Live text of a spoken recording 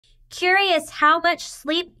Curious how much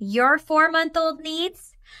sleep your 4-month-old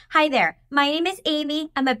needs? Hi there, my name is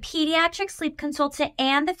Amy. I'm a pediatric sleep consultant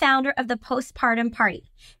and the founder of the Postpartum Party.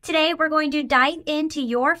 Today, we're going to dive into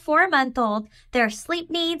your 4-month-old, their sleep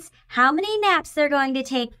needs, how many naps they're going to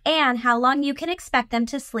take, and how long you can expect them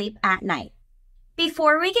to sleep at night.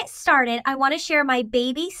 Before we get started, I want to share my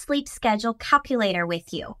baby sleep schedule calculator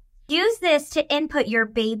with you. Use this to input your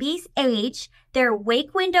baby's age, their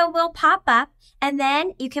wake window will pop up, and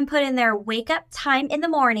then you can put in their wake up time in the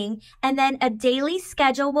morning, and then a daily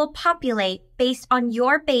schedule will populate based on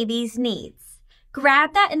your baby's needs.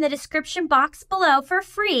 Grab that in the description box below for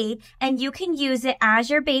free, and you can use it as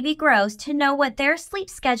your baby grows to know what their sleep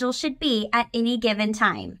schedule should be at any given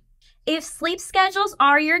time. If sleep schedules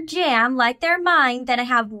are your jam, like they're mine, then I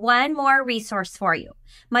have one more resource for you.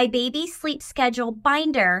 My baby sleep schedule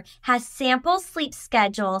binder has sample sleep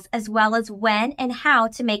schedules as well as when and how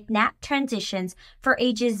to make nap transitions for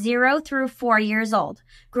ages 0 through 4 years old.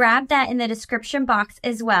 Grab that in the description box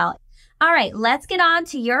as well. All right, let's get on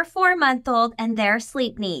to your 4-month-old and their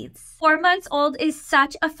sleep needs. 4 months old is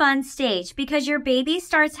such a fun stage because your baby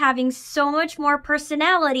starts having so much more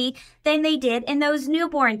personality than they did in those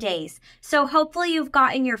newborn days. So hopefully you've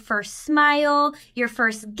gotten your first smile, your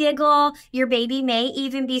first giggle. Your baby may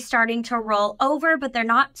even be starting to roll over, but they're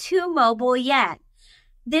not too mobile yet.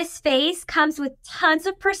 This phase comes with tons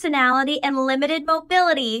of personality and limited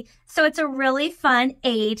mobility, so it's a really fun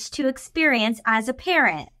age to experience as a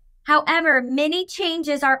parent. However, many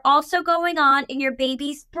changes are also going on in your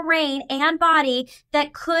baby's brain and body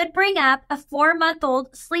that could bring up a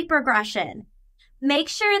 4-month-old sleep regression. Make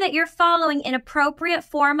sure that you're following an appropriate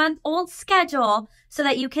 4-month-old schedule so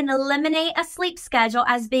that you can eliminate a sleep schedule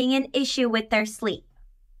as being an issue with their sleep.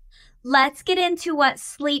 Let's get into what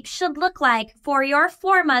sleep should look like for your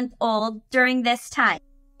 4-month-old during this time.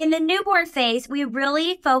 In the newborn phase, we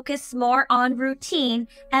really focus more on routine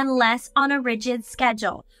and less on a rigid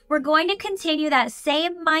schedule. We're going to continue that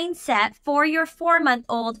same mindset for your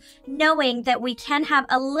 4-month-old, knowing that we can have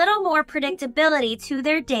a little more predictability to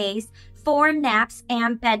their days for naps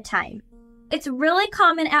and bedtime. It's really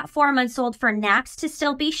common at 4 months old for naps to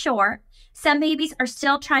still be short. Some babies are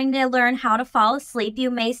still trying to learn how to fall asleep. You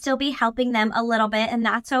may still be helping them a little bit, and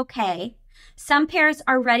that's okay. Some parents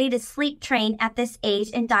are ready to sleep train at this age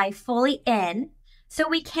and dive fully in. So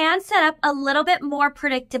we can set up a little bit more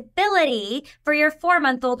predictability for your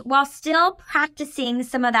 4-month-old while still practicing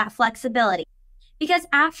some of that flexibility. Because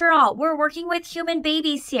after all, we're working with human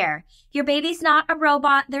babies here. Your baby's not a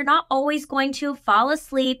robot. They're not always going to fall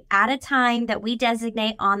asleep at a time that we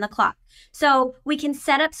designate on the clock. So we can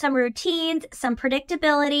set up some routines, some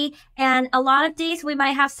predictability, and a lot of days we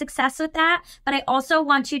might have success with that. But I also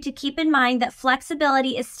want you to keep in mind that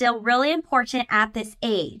flexibility is still really important at this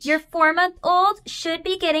age. Your 4-month-old should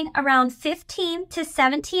be getting around 15 to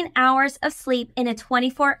 17 hours of sleep in a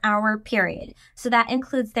 24-hour period. So that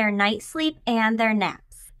includes their night sleep and their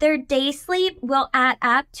naps. Their day sleep will add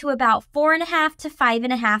up to about 4.5 to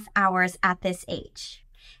 5.5 hours at this age.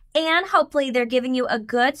 And hopefully they're giving you a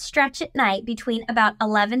good stretch at night between about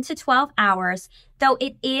 11 to 12 hours, though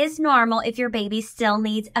it is normal if your baby still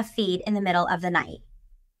needs a feed in the middle of the night.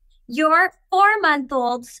 Your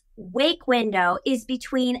 4-month-old's wake window is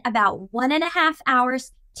between about 1.5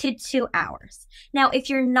 hours to 2 hours. Now, if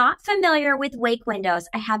you're not familiar with wake windows,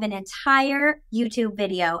 I have an entire YouTube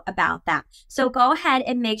video about that. So go ahead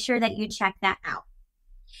and make sure that you check that out.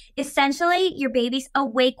 Essentially, your baby's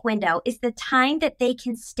awake window is the time that they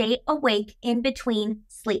can stay awake in between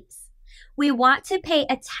sleeps. We want to pay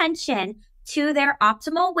attention to their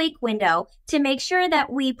optimal wake window to make sure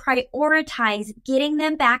that we prioritize getting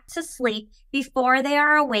them back to sleep before they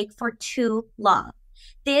are awake for too long.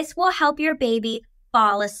 This will help your baby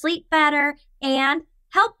fall asleep better and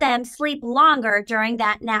help them sleep longer during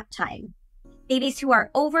that nap time. Babies who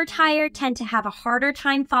are overtired tend to have a harder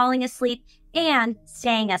time falling asleep and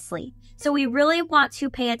staying asleep. So we really want to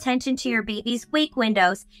pay attention to your baby's wake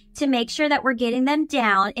windows to make sure that we're getting them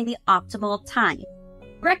down in the optimal time.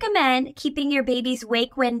 Recommend keeping your baby's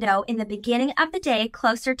wake window in the beginning of the day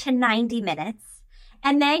closer to 90 minutes.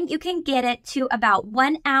 And then you can get it to about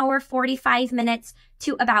 1 hour, 45 minutes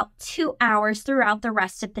to about 2 hours throughout the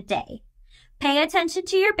rest of the day. Pay attention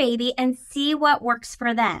to your baby and see what works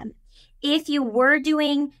for them. If you were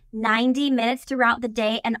doing 90 minutes throughout the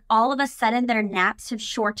day and all of a sudden their naps have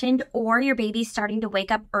shortened or your baby's starting to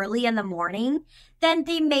wake up early in the morning, then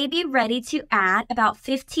they may be ready to add about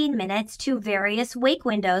 15 minutes to various wake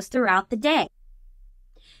windows throughout the day.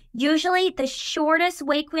 Usually the shortest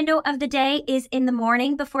wake window of the day is in the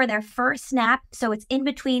morning before their first nap. So it's in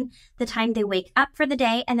between the time they wake up for the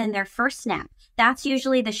day and then their first nap. That's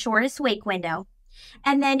usually the shortest wake window.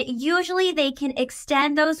 And then usually they can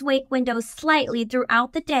extend those wake windows slightly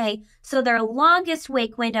throughout the day, so their longest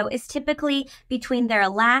wake window is typically between their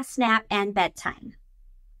last nap and bedtime.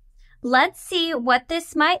 Let's see what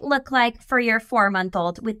this might look like for your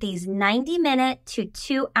 4-month-old with these 90-minute to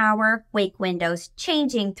 2-hour wake windows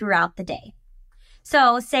changing throughout the day.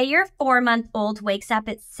 So say your 4-month-old wakes up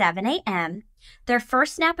at 7 a.m. Their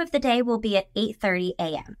first nap of the day will be at 8:30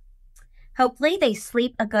 a.m. Hopefully they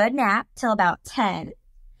sleep a good nap till about 10.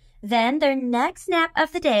 Then their next nap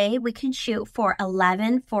of the day we can shoot for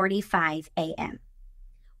 11:45 a.m.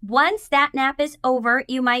 Once that nap is over,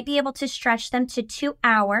 you might be able to stretch them to 2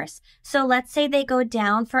 hours. So let's say they go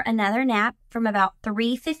down for another nap from about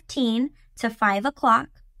 3:15 to 5 o'clock.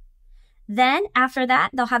 Then after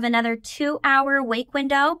that, they'll have another 2-hour wake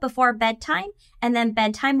window before bedtime, and then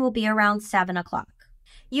bedtime will be around 7 o'clock.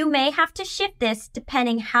 You may have to shift this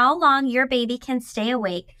depending how long your baby can stay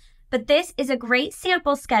awake, but this is a great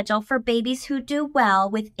sample schedule for babies who do well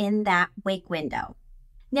within that wake window.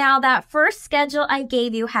 Now, that first schedule I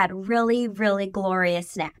gave you had really, really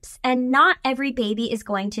glorious naps, and not every baby is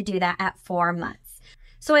going to do that at 4 months.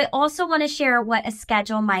 So I also want to share what a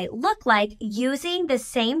schedule might look like using the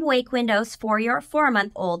same wake windows for your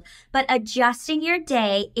 4-month-old, but adjusting your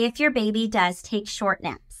day if your baby does take short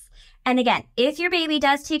naps. And again, if your baby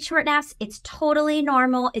does take short naps, it's totally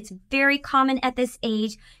normal. It's very common at this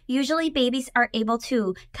age. Usually babies are able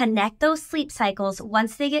to connect those sleep cycles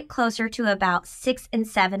once they get closer to about 6 and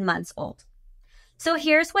 7 months old. So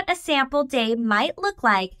here's what a sample day might look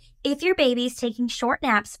like if your baby's taking short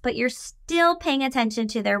naps, but you're still paying attention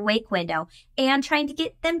to their wake window and trying to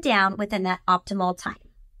get them down within that optimal time.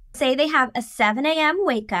 Say they have a 7 a.m.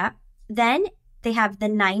 wake up, then they have the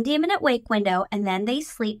 90-minute wake window, and then they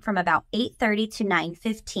sleep from about 8:30 to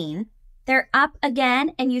 9:15. They're up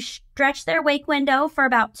again, and you stretch their wake window for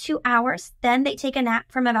about 2 hours. Then they take a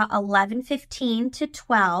nap from about 11:15 to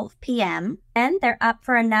 12 p.m. Then they're up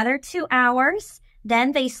for another 2 hours.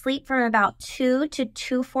 Then they sleep from about 2 to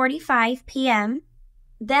 2:45 p.m.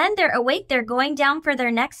 Then they're awake. They're going down for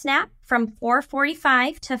their next nap from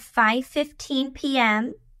 4:45 to 5:15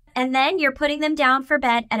 p.m. And then you're putting them down for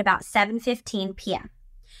bed at about 7:15 p.m.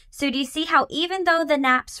 So do you see how even though the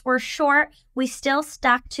naps were short, we still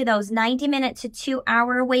stuck to those 90-minute to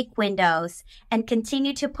 2-hour wake windows and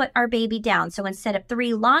continued to put our baby down? So instead of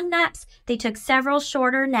 3 long naps, they took several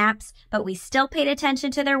shorter naps, but we still paid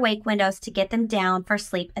attention to their wake windows to get them down for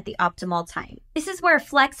sleep at the optimal time. This is where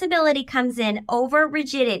flexibility comes in over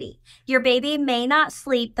rigidity. Your baby may not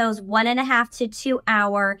sleep those 1.5 to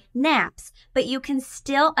 2-hour naps, but you can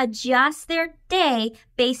still adjust their day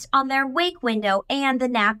based on their wake window and the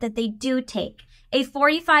nap that they do take. A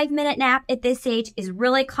 45-minute nap at this age is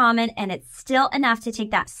really common, and it's still enough to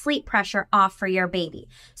take that sleep pressure off for your baby.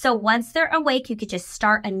 So once they're awake, you could just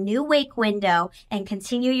start a new wake window and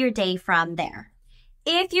continue your day from there.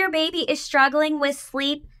 If your baby is struggling with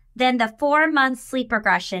sleep, then the 4-month sleep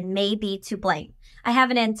regression may be to blame. I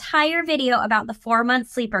have an entire video about the 4-month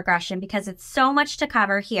sleep regression because it's so much to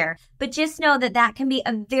cover here, but just know that that can be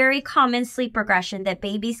a very common sleep regression that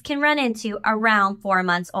babies can run into around 4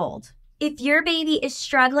 months old. If your baby is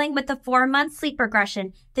struggling with the 4-month sleep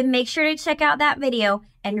regression, then make sure to check out that video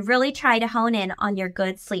and really try to hone in on your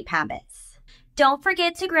good sleep habits. Don't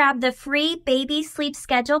forget to grab the free baby sleep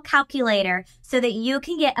schedule calculator so that you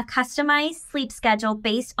can get a customized sleep schedule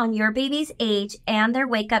based on your baby's age and their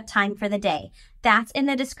wake up time for the day. That's in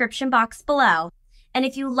the description box below. And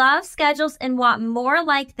if you love schedules and want more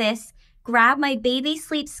like this, grab my baby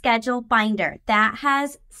sleep schedule binder. That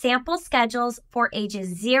has sample schedules for ages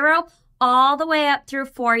 0 all the way up through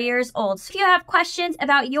 4 years old. So if you have questions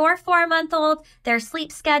about your 4-month-old, their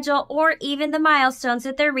sleep schedule, or even the milestones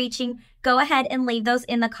that they're reaching, go ahead and leave those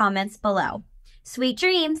in the comments below. Sweet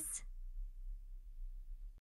dreams!